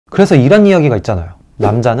그래서 이런 이야기가 있잖아요.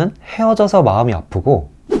 남자는 헤어져서 마음이 아프고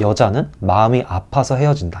여자는 마음이 아파서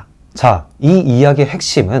헤어진다. 자, 이 이야기의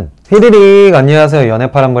핵심은 히리릭 안녕하세요.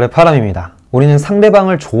 연애 파람불'의 파람입니다. 우리는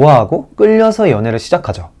상대방을 좋아하고 끌려서 연애를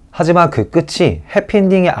시작하죠. 하지만 그 끝이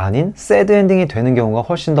해피엔딩이 아닌 새드엔딩이 되는 경우가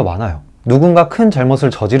훨씬 더 많아요. 누군가 큰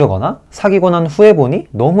잘못을 저지르거나 사귀고 난 후에 보니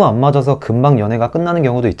너무 안 맞아서 금방 연애가 끝나는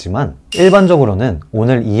경우도 있지만 일반적으로는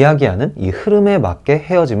오늘 이야기하는 이 흐름에 맞게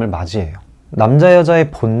헤어짐을 맞이해요. 남자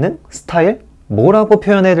여자의 본능, 스타일, 뭐라고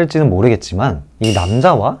표현해야 될지는 모르겠지만 이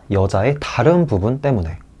남자와 여자의 다른 부분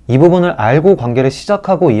때문에 이 부분을 알고 관계를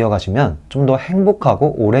시작하고 이어가시면 좀 더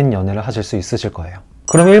행복하고 오랜 연애를 하실 수 있으실 거예요.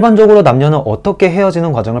 그럼 일반적으로 남녀는 어떻게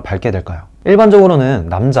헤어지는 과정을 밟게 될까요? 일반적으로는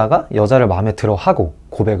남자가 여자를 마음에 들어 하고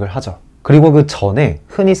고백을 하죠. 그리고 그 전에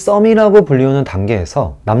흔히 썸이라고 불리우는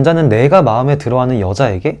단계에서 남자는 내가 마음에 들어하는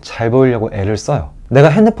여자에게 잘 보이려고 애를 써요. 내가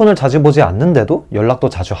핸드폰을 자주 보지 않는데도 연락도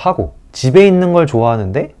자주 하고 집에 있는 걸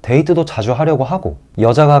좋아하는데 데이트도 자주 하려고 하고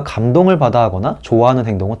여자가 감동을 받아 하거나 좋아하는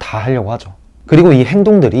행동은 다 하려고 하죠. 그리고 이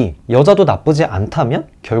행동들이 여자도 나쁘지 않다면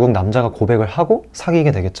결국 남자가 고백을 하고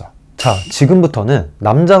사귀게 되겠죠. 자, 지금부터는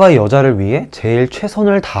남자가 여자를 위해 제일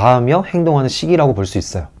최선을 다하며 행동하는 시기라고 볼 수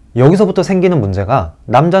있어요. 여기서부터 생기는 문제가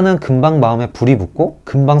남자는 금방 마음에 불이 붙고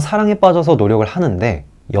금방 사랑에 빠져서 노력을 하는데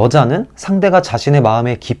여자는 상대가 자신의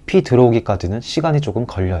마음에 깊이 들어오기까지는 시간이 조금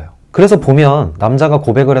걸려요. 그래서 보면 남자가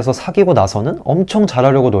고백을 해서 사귀고 나서는 엄청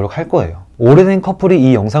잘하려고 노력할 거예요. 오래된 커플이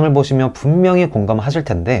이 영상을 보시면 분명히 공감하실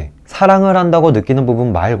텐데 사랑을 한다고 느끼는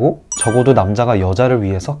부분 말고 적어도 남자가 여자를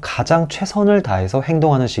위해서 가장 최선을 다해서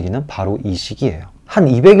행동하는 시기는 바로 이 시기예요. 한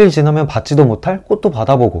 200일 지나면 받지도 못할 꽃도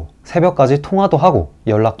받아보고 새벽까지 통화도 하고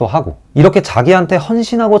연락도 하고 이렇게 자기한테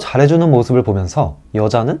헌신하고 잘해주는 모습을 보면서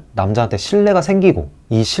여자는 남자한테 신뢰가 생기고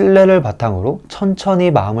이 신뢰를 바탕으로 천천히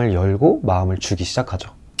마음을 열고 마음을 주기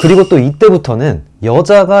시작하죠. 그리고 또 이때부터는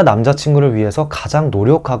여자가 남자친구를 위해서 가장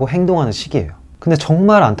노력하고 행동하는 시기예요. 근데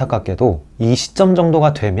정말 안타깝게도 이 시점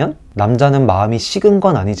정도가 되면 남자는 마음이 식은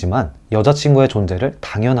건 아니지만 여자친구의 존재를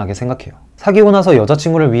당연하게 생각해요. 사귀고 나서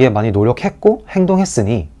여자친구를 위해 많이 노력했고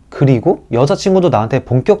행동했으니 그리고 여자친구도 나한테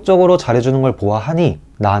본격적으로 잘해주는 걸 보아하니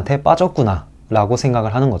나한테 빠졌구나 라고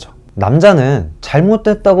생각을 하는 거죠. 남자는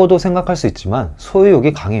잘못됐다고도 생각할 수 있지만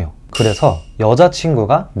소유욕이 강해요. 그래서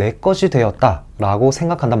여자친구가 내 것이 되었다 라고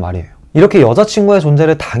생각한단 말이에요. 이렇게 여자친구의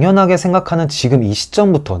존재를 당연하게 생각하는 지금 이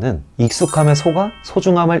시점부터는 익숙함에 속아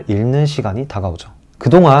소중함을 잃는 시간이 다가오죠.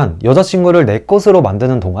 그동안 여자친구를 내 것으로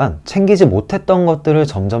만드는 동안 챙기지 못했던 것들을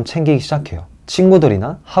점점 챙기기 시작해요.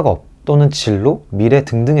 친구들이나 학업 또는 진로, 미래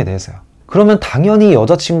등등에 대해서요. 그러면 당연히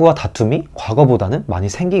여자친구와 다툼이 과거보다는 많이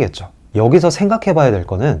생기겠죠. 여기서 생각해 봐야 될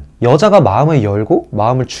거는 여자가 마음을 열고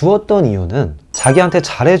마음을 주었던 이유는 자기한테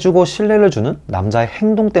잘해주고 신뢰를 주는 남자의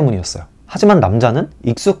행동 때문이었어요. 하지만 남자는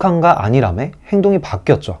익숙함과 안일함에 행동이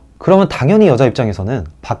바뀌었죠. 그러면 당연히 여자 입장에서는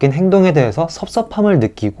바뀐 행동에 대해서 섭섭함을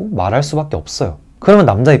느끼고 말할 수밖에 없어요. 그러면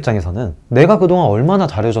남자 입장에서는 내가 그동안 얼마나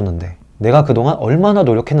잘해줬는데, 내가 그동안 얼마나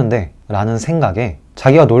노력했는데 라는 생각에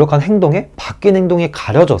자기가 노력한 행동에 바뀐 행동이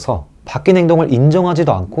가려져서 바뀐 행동을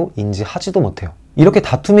인정하지도 않고 인지하지도 못해요. 이렇게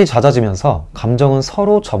다툼이 잦아지면서 감정은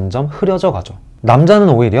서로 점점 흐려져 가죠. 남자는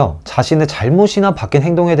오히려 자신의 잘못이나 바뀐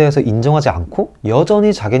행동에 대해서 인정하지 않고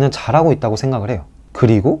여전히 자기는 잘하고 있다고 생각을 해요.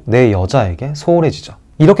 그리고 내 여자에게 소홀해지죠.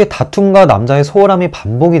 이렇게 다툼과 남자의 소홀함이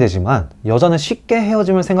반복이 되지만 여자는 쉽게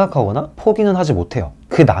헤어짐을 생각하거나 포기는 하지 못해요.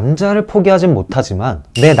 그 남자를 포기하진 못하지만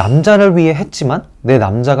내 남자를 위해 했지만 내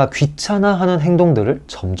남자가 귀찮아하는 행동들을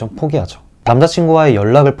점점 포기하죠. 남자친구와의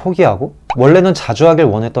연락을 포기하고 원래는 자주 하길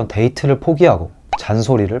원했던 데이트를 포기하고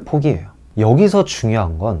잔소리를 포기해요. 여기서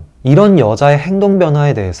중요한 건 이런 여자의 행동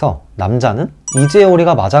변화에 대해서 남자는 이제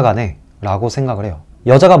우리가 맞아가네 라고 생각을 해요.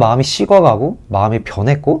 여자가 마음이 식어가고 마음이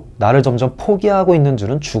변했고 나를 점점 포기하고 있는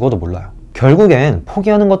줄은 죽어도 몰라요. 결국엔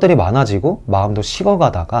포기하는 것들이 많아지고 마음도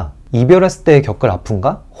식어가다가 이별했을 때 겪을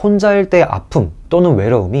아픔과 혼자일 때의 아픔 또는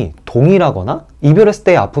외로움이 동일하거나 이별했을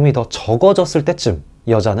때의 아픔이 더 적어졌을 때쯤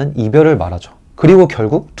여자는 이별을 말하죠. 그리고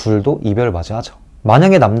결국 둘도 이별을 맞이하죠.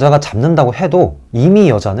 만약에 남자가 잡는다고 해도 이미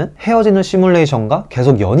여자는 헤어지는 시뮬레이션과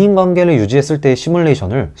계속 연인 관계를 유지했을 때의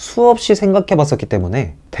시뮬레이션을 수없이 생각해 봤었기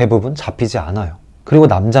때문에 대부분 잡히지 않아요. 그리고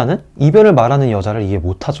남자는 이별을 말하는 여자를 이해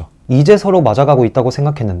못하죠. 이제 서로 맞아가고 있다고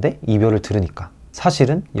생각했는데 이별을 들으니까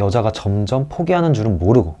사실은 여자가 점점 포기하는 줄은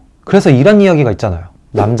모르고. 그래서 이런 이야기가 있잖아요.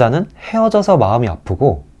 남자는 헤어져서 마음이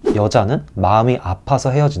아프고 여자는 마음이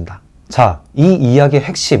아파서 헤어진다. 자, 이 이야기의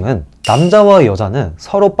핵심은 남자와 여자는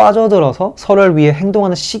서로 빠져들어서 서로를 위해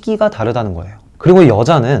행동하는 시기가 다르다는 거예요. 그리고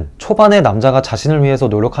여자는 초반에 남자가 자신을 위해서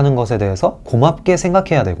노력하는 것에 대해서 고맙게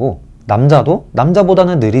생각해야 되고 남자도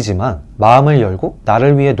남자보다는 느리지만 마음을 열고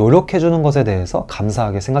나를 위해 노력해주는 것에 대해서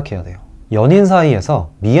감사하게 생각해야 돼요. 연인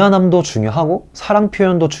사이에서 미안함도 중요하고 사랑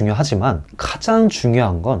표현도 중요하지만 가장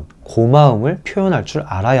중요한 건 고마움을 표현할 줄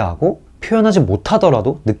알아야 하고 표현하지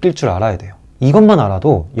못하더라도 느낄 줄 알아야 돼요. 이것만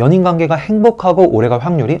알아도 연인 관계가 행복하고 오래갈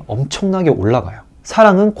확률이 엄청나게 올라가요.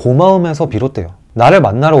 사랑은 고마움에서 비롯돼요. 나를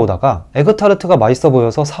만나러 오다가 에그타르트가 맛있어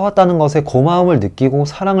보여서 사왔다는 것에 고마움을 느끼고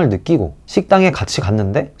사랑을 느끼고, 식당에 같이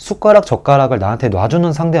갔는데 숟가락 젓가락을 나한테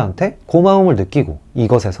놔주는 상대한테 고마움을 느끼고,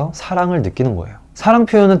 이것에서 사랑을 느끼는 거예요. 사랑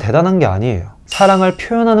표현은 대단한 게 아니에요. 사랑을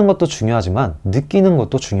표현하는 것도 중요하지만 느끼는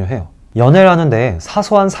것도 중요해요. 연애를 하는데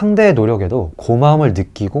사소한 상대의 노력에도 고마움을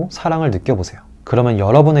느끼고 사랑을 느껴보세요. 그러면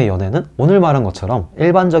여러분의 연애는 오늘 말한 것처럼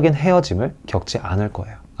일반적인 헤어짐을 겪지 않을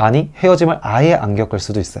거예요. 아니, 헤어짐을 아예 안 겪을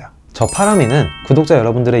수도 있어요. 저 파람이는 구독자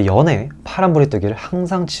여러분들의 연애에 파람불이 뜨기를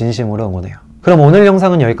항상 진심으로 응원해요. 그럼 오늘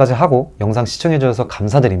영상은 여기까지 하고 영상 시청해주셔서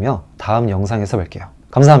감사드리며 다음 영상에서 뵐게요.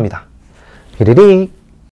 감사합니다. 히리리.